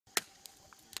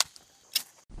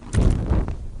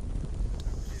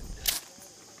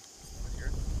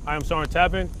I am Leonel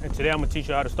Tappin, and today I'm going to teach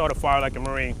you how to start a fire like a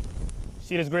Marine.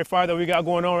 See this great fire that we got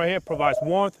going on right here? Provides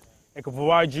warmth. It can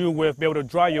provide you with be able to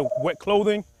dry your wet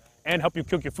clothing and help you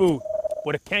cook your food.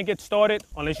 But it can't get started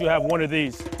unless you have one of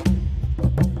these.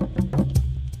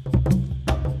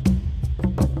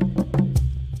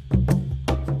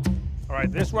 All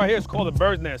right, this right here is called a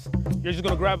bird's nest. You're just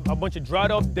going to grab a bunch of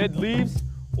dried up dead leaves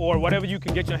or whatever you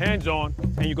can get your hands on,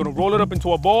 and you're going to roll it up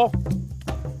into a ball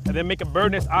and then make a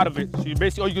bird nest out of it. So you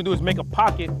basically, all you can do is make a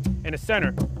pocket in the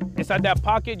center. Inside that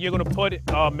pocket, you're gonna put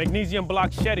magnesium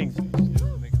block sheddings.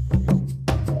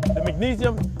 The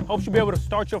magnesium helps you be able to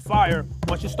start your fire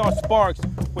once you start sparks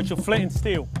with your flint and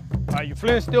steel. Your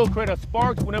flint and steel create a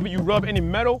sparks whenever you rub any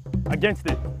metal against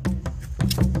it.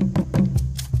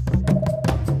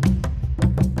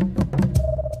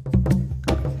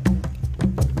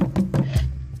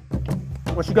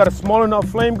 Once you got a small enough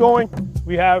flame going,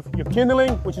 we have your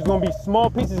kindling, which is going to be small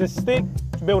pieces of stick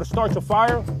to be able to start your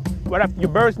fire. Right after your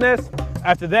bird's nest,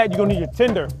 after that, you're going to need your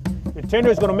tinder. Your tinder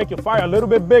is going to make your fire a little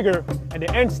bit bigger, and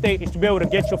the end state is to be able to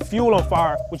get your fuel on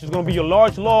fire, which is going to be your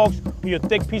large logs or your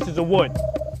thick pieces of wood.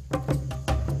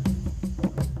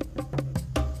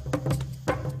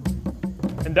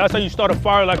 And that's how you start a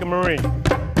fire like a Marine.